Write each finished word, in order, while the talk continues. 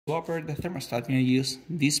To operate the thermostat, you're going to use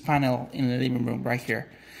this panel in the living room right here.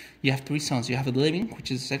 You have three zones. You have the living, which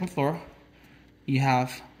is the second floor. You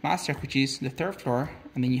have master, which is the third floor.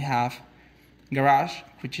 And then you have garage,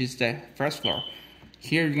 which is the first floor.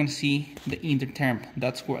 Here you're going to see the inner temp.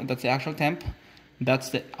 That's the actual temp. That's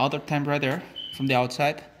the outer temp right there from the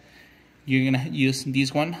outside. You're going to use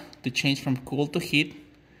this one to change from cool to heat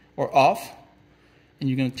or off. And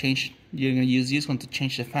you're going to use this one to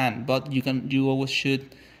change the fan. But you always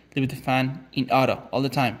should leave the fan in auto all the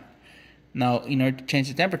time. Now, in order to change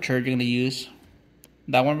the temperature, you're going to use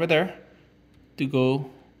that one right there to go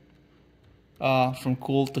from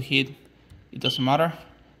cool to heat. It doesn't matter.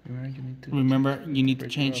 Remember, you need to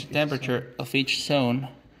change the temperature of each zone.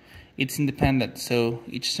 It's independent, so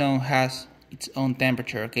each zone has its own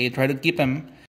temperature. Okay, try to keep them